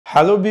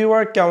Hello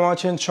viewer, কেমন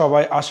আছেন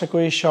সবাই? আশা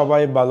করি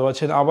সবাই ভালো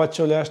আছেন। আবার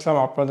চলে আসলাম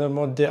আপনাদের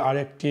মধ্যে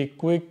আরেকটি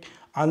quick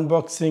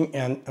unboxing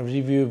and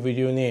review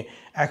video নিয়ে।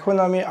 এখন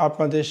আমি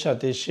আপনাদের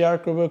সাথে শেয়ার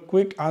করব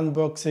quick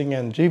unboxing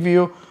and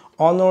review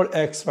Honor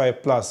X5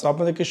 Plus।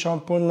 আপনাদেরকে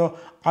সম্পূর্ণ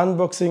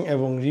আনবক্সিং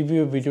এবং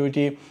রিভিউ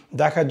ভিডিওটি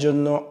দেখার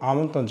জন্য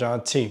আমন্ত্রণ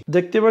জানাচ্ছি।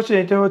 দেখতে পাচ্ছেন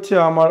এটা হচ্ছে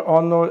আমার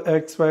Honor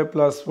X5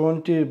 Plus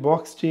ফোনটির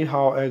বক্সটি,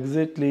 হাউ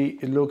এক্স্যাক্টলি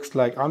লুকস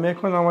লাইক। আমি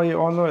এখন আমার এই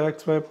Honor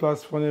X5 Plus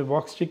ফোনের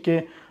বক্সটিকে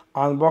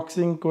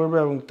আনবক্সিং করব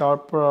এবং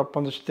তারপর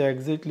আপনাদের সাথে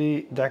এক্স্যাক্টলি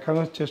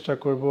দেখানোর চেষ্টা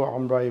করব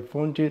আমরা এই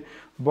ফোনটির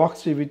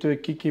বক্সটির ভিতরে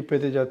কি কি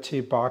পেতে যাচ্ছি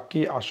বা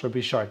কি আসল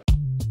বিষয়।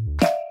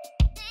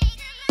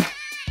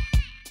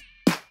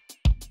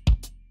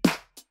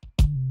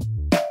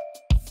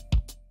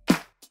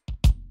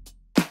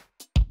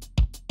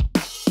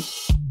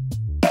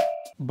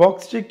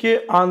 বক্সটিকে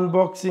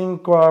আনবক্সিং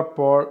করার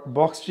পর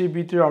বক্সটির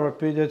ভিতরে আমরা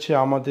পেয়ে যাচ্ছি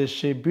আমাদের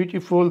সেই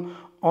বিউটিফুল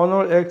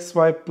Honor X5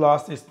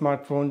 Plus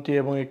স্মার্টফোনটি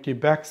এবং একটি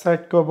ব্যাক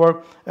সাইড কভার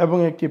এবং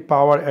একটি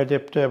পাওয়ার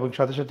অ্যাডাপ্টার এবং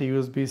সাথে সাথে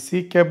USB-C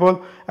কেবল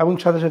এবং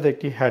সাথে সাথে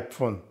একটি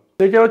হেডফোন।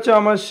 এটা হচ্ছে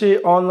আমার সেই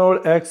Honor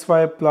X5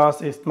 Plus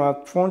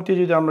স্মার্টফোনটি।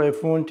 যদি আমরা এই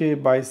ফোনটি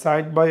বাই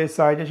সাইড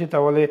আসি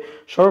তাহলে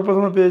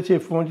সর্বপ্রথমে পেয়েছি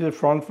এই ফোনটির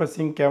ফ্রন্ট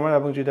ফেসিং ক্যামেরা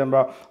এবং যদি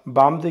আমরা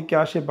বাম দিকে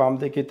আসি বাম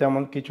দিকে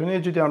তেমন কিছু নেই।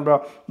 যদি আমরা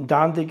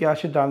ডান দিকে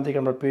আসি ডান দিকে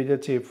আমরা পেয়ে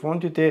যাচ্ছি এই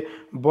ফোনটিতে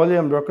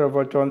ভলিউম রকার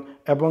বাটন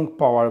এবং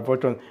পাওয়ার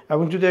বাটন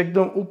এবং যদি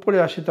একদম উপরে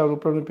আসি তাহলে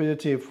উপরে আমরা পেয়ে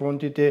যাচ্ছি এই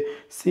ফোনটিতে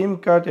সিম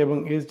কার্ড এবং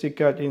SD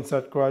কার্ড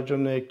ইনসার্ট করার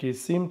জন্য একটি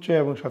সিম ট্রে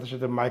এবং সাথে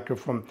সাথে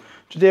মাইক্রোফোন।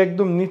 যদি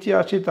একদম নিচে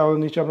আসি তাহলে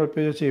নিচে আমরা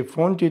পেয়ে যাচ্ছি এই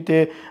ফোনটিতে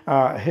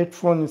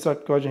হেডফোন ইনসার্ট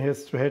করার জন্য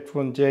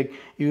headphone Jack,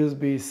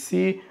 USB-C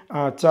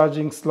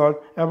charging slot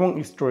এবং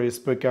স্টোরেজ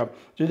ব্যাকআপ।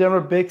 যদি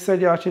আমরা ব্যাক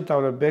সাইডে আসি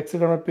তাহলে ব্যাক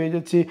সাইডে আমরা পেয়ে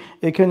যাচ্ছি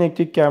এখানে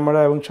একটি ক্যামেরা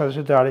এবং সাথে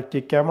সাথে আরেকটি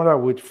camera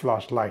with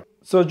flash light.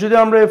 So যদি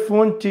আমরা এই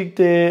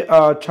ফোনটিতে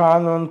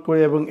টার্ন অন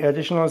করি এবং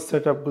অ্যাডিশনাল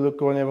সেট আপগুলো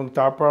করি এবং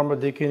তারপর আমরা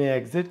দেখে নিই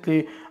এক্স্যাক্টলি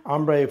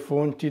আমরা এই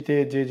ফোনটিতে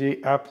যে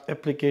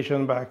অ্যাপ্লিকেশন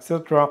বা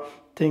এক্সেট্রা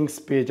থিংস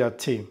পেয়ে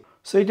যাচ্ছি।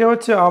 সো এটা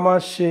হচ্ছে আমার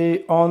সেই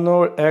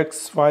Honor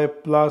X5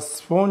 Plus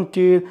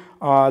ফোনটির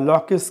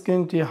lock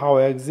স্ক্রিনটি, how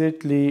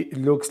exactly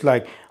looks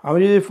like. আমি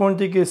যদি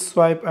ফোনটিকে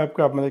সোয়াইপ অ্যাপ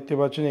করে আপনারা দেখতে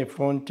পাচ্ছেন এই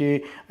ফোনটি,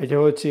 এটা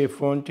হচ্ছে এই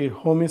ফোনটির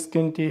home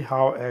স্ক্রিনটি,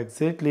 how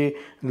exactly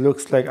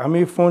looks like. আমি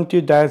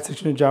ফোনটির ডায়াল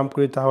সেকশনে জাম্প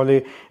করি তাহলে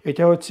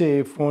এটা হচ্ছে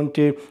এই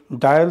ফোনটির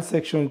ডায়াল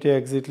সেকশনটি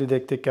এক্স্যাক্টলি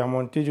দেখতে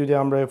কেমনটি। যদি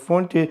আমরা এই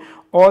ফোনটির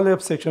অল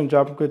অ্যাপ সেকশন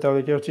জাম্প করি তাহলে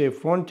এটা হচ্ছে এই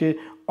ফোনটির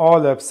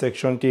অল অ্যাপ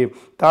সেকশনটি।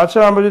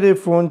 তাছাড়া আমরা যদি এই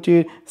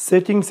ফোনটির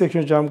সেটিং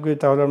সেকশন জাম্প করি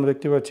তাহলে আমরা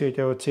দেখতে পাচ্ছি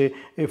এটা হচ্ছে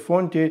এই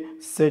ফোনটির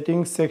সেটিং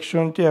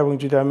সেকশনটি এবং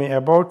যদি আমি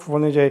অ্যাবাউট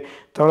ফোনে যাই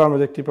তাহলে আমরা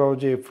দেখতে পাবো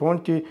যে এই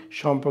ফোনটি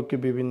সম্পর্কে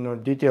বিভিন্ন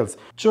ডিটেলস।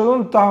 চলুন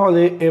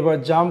তাহলে এবার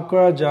জাম্প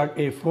করা যাক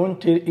এই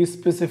ফোনটির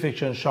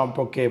স্পেসিফিকেশন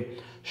সম্পর্কে।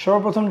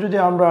 সর্বপ্রথম যদি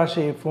আমরা আসি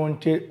এই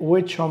ফোনটির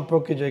ওয়েট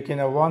সম্পর্কে, যে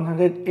কিনা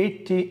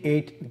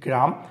 188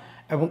 গ্রাম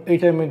এবং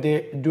এটার মধ্যে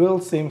ডুয়েল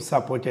সিম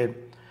সাপোর্টেড।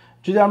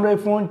 যদি আমরা এই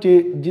ফোনটি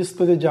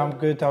ডিসপ্লেতে জাম্প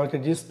করি তাহলে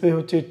ডিসপ্লে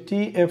হচ্ছে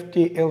TFT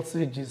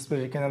LCD ডিসপ্লে,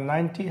 যেখানে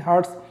 90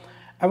 হার্টস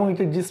এবং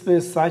এটার ডিসপ্লে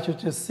সাইজ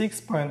হচ্ছে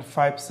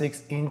 6.56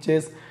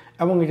 ইঞ্চেস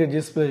এবং এটার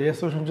ডিসপ্লে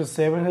রেজোলিউশন হচ্ছে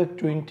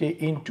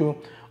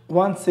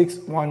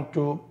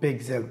 720x1612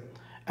 পিক্সেল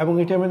এবং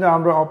এটার মধ্যে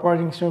আমরা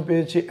অপারেটিং সিস্টেম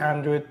পেয়েছি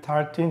Android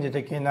 13,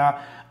 যেটা কিনা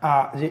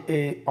যে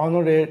এই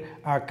অনরের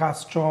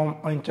কাস্টম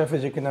ইন্টারফেস,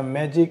 যে কিনা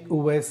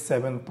MagicOS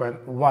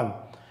 7.1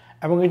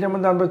 এবং এটার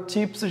মধ্যে আমরা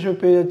চিপস হিসেবে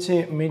পেয়ে যাচ্ছি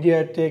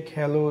Mediatek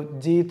Helio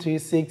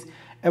G36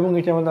 এবং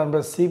এটার মধ্যে আমরা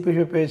CPU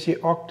হিসেবে পেয়েছি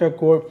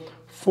Octa-core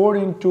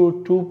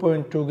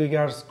 4x2.2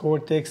 GHz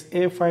Cortex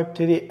A53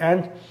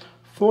 and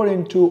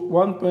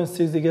 4x1.6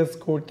 GHz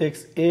Cortex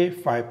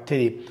A53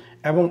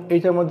 এবং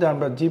এটার মধ্যে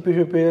আমরা GPU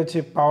হিসেবে পেয়ে যাচ্ছি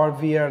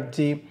PowerVR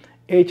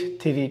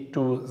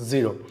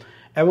GE8320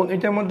 এবং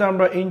এটার মধ্যে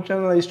আমরা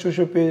ইন্টারনাল স্টোরেজ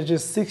হিসেবে পেয়ে যাচ্ছি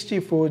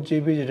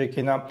 64GB, যেটা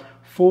কিনা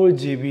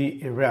 4GB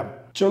RAM।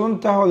 চলুন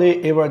তাহলে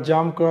এবার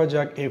জাম্প করা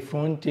যাক এই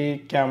ফোনটির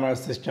ক্যামেরা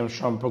সিস্টেম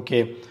সম্পর্কে।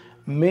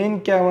 মেইন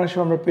ক্যামেরা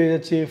হিসেবে আমরা পেয়ে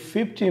যাচ্ছি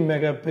 50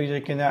 মেগাপিক্সেল,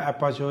 কিনা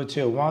অ্যাপারচার হচ্ছে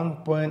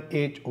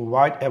 1.8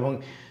 ওয়াইড এবং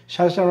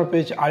সাথে সাথে আমরা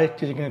পেয়েছি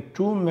আরেকটি যেখানে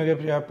 2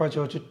 মেগাপিক্সেল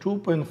অ্যাপারচার হচ্ছে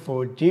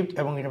 2.4 ডিপ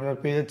এবং এটা আমরা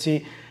পেয়ে যাচ্ছি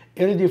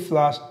LED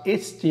ফ্ল্যাশ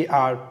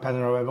HDR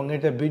প্যানোরামা এবং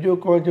এটা ভিডিও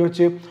কোয়ালিটি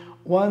হচ্ছে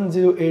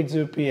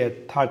 1080p at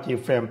 30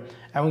 ফ্রেম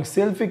এবং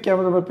সেলফি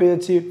ক্যামেরা আমরা পেয়ে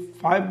যাচ্ছি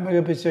 5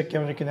 মেগাপিক্সেল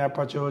ক্যামেরা, কিনা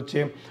অ্যাপারচার হচ্ছে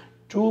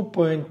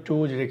 2.2,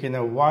 যেটা কিনা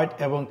ওয়াইড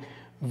এবং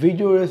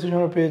ভিডিও রেজোলিউশন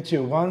আমরা পেয়েছি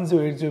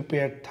 1080p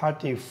at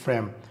 30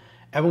 ফ্রেম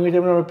এবং এটা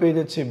আমরা পেয়ে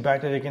যাচ্ছি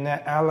ব্যাটারি, কিনা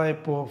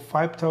LiPo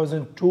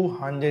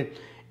 5200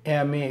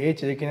 mAh,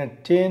 যেটা কিনা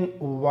 10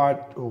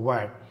 ওয়াট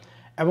ওয়্যার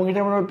এবং এটা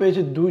আমরা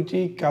পেয়েছি দুইটি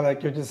কালার,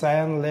 একটা হচ্ছে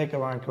সায়ান লেক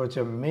এবং একটা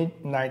হচ্ছে মিড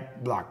নাইট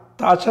ব্ল্যাক।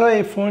 তাছাড়া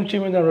এই ফোনটির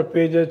মধ্যে আমরা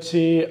পেয়ে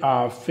যাচ্ছি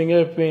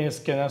ফিঙ্গারপ্রিন্ট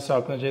স্ক্যানার,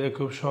 আপনারা চাইলে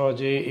খুব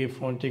সহজেই এই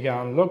ফোনটিকে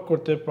আনলক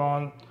করতে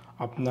পারেন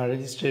আপনার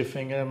রেজিস্ট্রি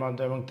ফিঙ্গারের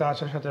মাধ্যমে এবং তার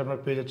সাথে আমরা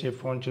পেয়ে যাচ্ছি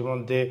ফোনটির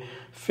মধ্যে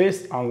face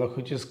unlock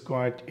which is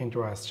quite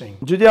interesting.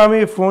 যদি আমি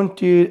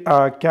ফোনটির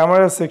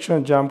ক্যামেরা সেকশন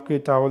জাম্প করি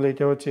তাহলে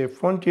এটা হচ্ছে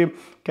ফোনটির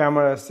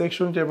ক্যামেরা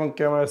সেকশনটা এবং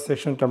ক্যামেরা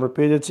সেকশনটা আমরা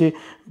পেয়ে যাচ্ছি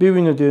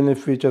বিভিন্ন ধরনের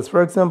ফিচার্স।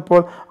 ফর এক্সাম্পল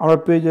আমরা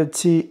পেয়ে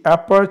যাচ্ছি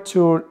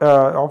অ্যাপারচুর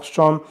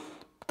অপশন,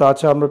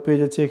 তাছাড়া আমরা পেয়ে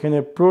যাচ্ছি এখানে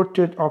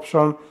পোর্ট্রেট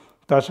অপশন,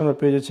 তাছাড়া আমরা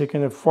পেয়ে যাচ্ছি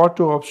এখানে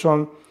ফটো অপশন,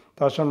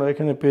 তাছাড়া আমরা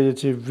এখানে পেয়ে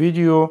যাচ্ছি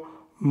ভিডিও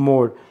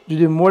মোড।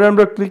 যদি মোড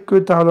আমরা ক্লিক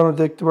করি তাহলে আমরা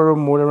দেখতে পারবো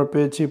মোড আমরা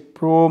পেয়েছি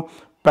pro,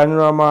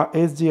 panorama,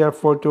 HDR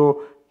photo,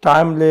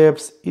 time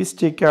lapse,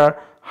 sticker,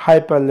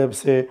 hyper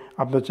ল্যাপসে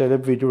আপনার চাইলে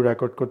ভিডিও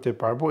রেকর্ড করতে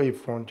পারবো এই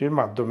ফোনটির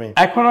মাধ্যমে।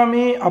 এখন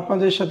আমি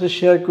আপনাদের সাথে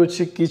শেয়ার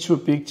করছি কিছু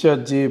পিকচার,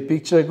 যে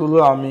পিকচারগুলো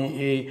আমি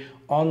এই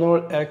অনর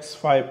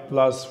X5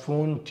 Plus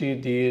ফোনটি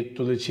দিয়ে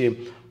তুলেছি।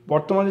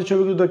 বর্তমানে যে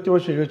ছবিগুলো দেখতে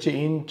পাচ্ছি সেটা হচ্ছে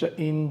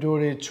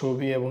ইনডোরের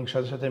ছবি এবং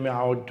সাথে আমি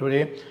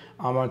আউটডোরে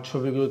আমার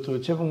ছবিগুলো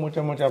তুলছি এবং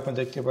মোটামুটি আপনারা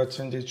দেখতে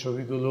পাচ্ছেন যে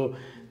ছবিগুলো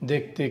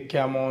দেখতে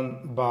কেমন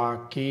বা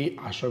কি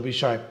আসল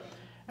বিষয়।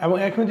 এবং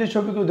এখন যে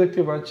ছবিগুলো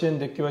দেখতে পাচ্ছেন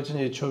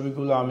যে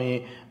ছবিগুলো আমি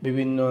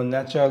বিভিন্ন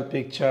ন্যাচারাল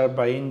পিকচার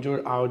বা ইনডোর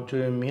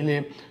আউটডোরে মিলে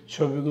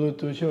ছবিগুলো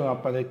তুলছি এবং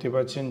আপনারা দেখতে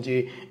পাচ্ছেন যে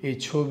এই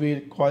ছবির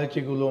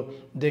কোয়ালিটিগুলো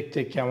দেখতে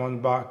কেমন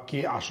বা কি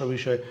আসল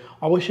বিষয়।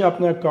 অবশ্যই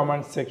আপনার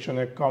কমেন্ট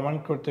সেকশনে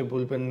কমেন্ট করতে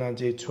ভুলবেন না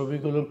যে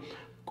ছবিগুলো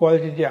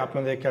কোয়ালিটিটি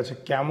আপনাদের কাছে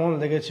কেমন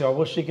লেগেছে।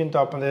 অবশ্যই কিন্তু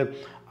আপনাদের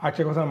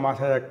একটা কথা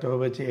মাথায় রাখতে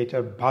হবে যে এটা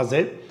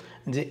বাজেট,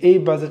 যে এই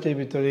বাজেটের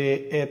ভিতরে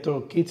এত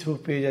কিছু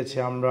পেয়ে যাচ্ছে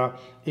আমরা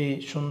এই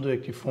সুন্দর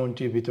একটি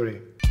ফোনটির ভিতরে।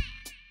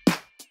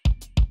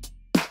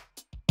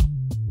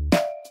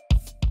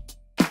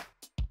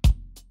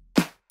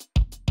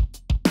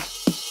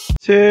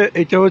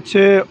 এটা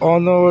হচ্ছে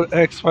অনর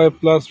X5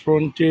 Plus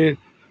ফোনটির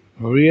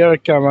রিয়ার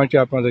ক্যামেরাটি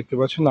আপনারা দেখতে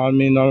পাচ্ছেন।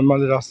 আমি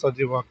নর্মালি রাস্তা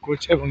দিয়ে ওয়াক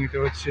করছি এবং এটা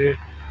হচ্ছে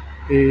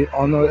এই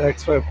অনর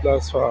X5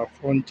 Plus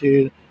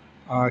ফোনটির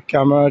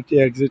ক্যামেরাটি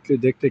এক্স্যাক্টলি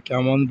দেখতে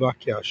কেমন বা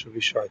কি আসল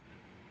বিষয়।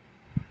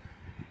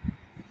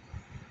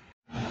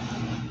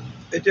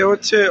 এটা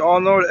হচ্ছে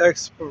অনর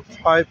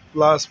X5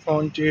 Plus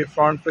ফোনটির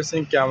ফ্রন্ট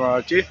ফেসিং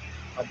ক্যামেরাটি।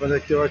 আপনারা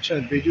দেখতে পাচ্ছেন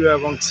ভিডিও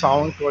এবং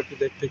সাউন্ড কোয়ালিটি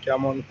দেখতে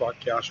কেমন বা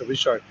কি আসল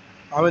বিষয়।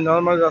 আমি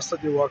নর্মাল রাস্তা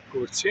দিয়ে ওয়াক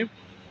করছি।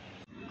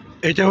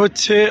 এটা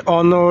হচ্ছে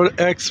অনর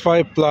X5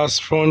 Plus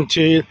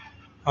ফোনটির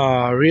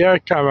রিয়ার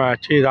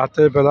ক্যামেরাটি।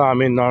 রাতের বেলা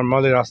আমি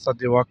নর্মালি রাস্তা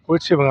দিয়ে ওয়াক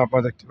করছি এবং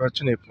আপনারা দেখতে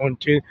পাচ্ছেন এই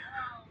ফোনটির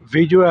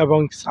ভিডিও এবং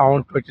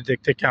সাউন্ড কোয়ালিটি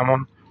দেখতে কেমন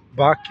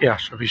বা কি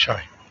আসল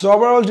বিষয়। সো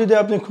ওভারঅল যদি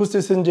আপনি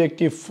খুঁজতেছেন যে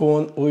একটি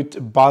ফোন উইথ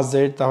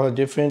বাজেট তাহলে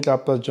ডেফিনেটলি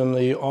আপনার জন্য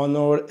এই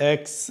অনর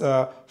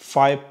X5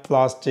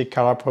 Plusটি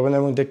খারাপ হবে না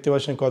এবং দেখতে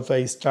পাচ্ছেন কত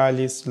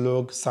stylish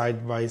look side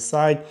by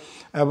side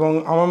এবং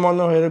আমার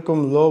মনে হয় এরকম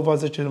লো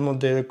বাজেটের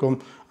মধ্যে এরকম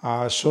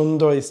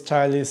সুন্দর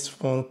স্টাইলিশ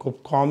ফোন খুব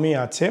কমই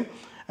আছে।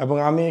 এবং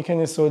আমি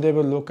এখানে সৌদি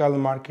আরবের লোকাল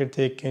মার্কেট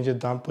থেকে কিনেছি,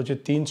 দাম পড়ছে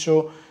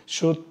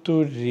 370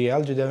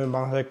 রিয়াল। যদি আমি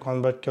বাংলায়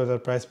কনভার্ট করি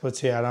তার প্রাইস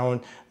পড়ছে অ্যারাউন্ড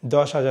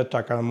 10,000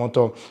 টাকার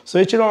মতো। সো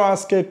এই ছিল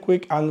আজকে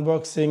কুইক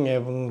আনবক্সিং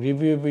এবং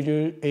রিভিউ ভিডিও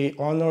এই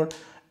অনর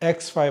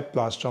X5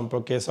 Plus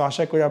সম্পর্কে। সো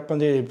আশা করি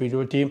আপনাদের এই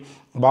ভিডিওটি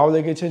ভালো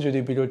লেগেছে। যদি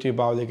ভিডিওটি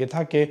ভালো লেগে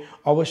থাকে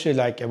অবশ্যই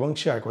লাইক এবং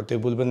শেয়ার করতে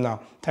ভুলবেন না।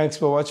 Thanks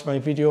for watch my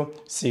video.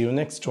 C you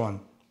next one.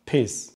 Piece.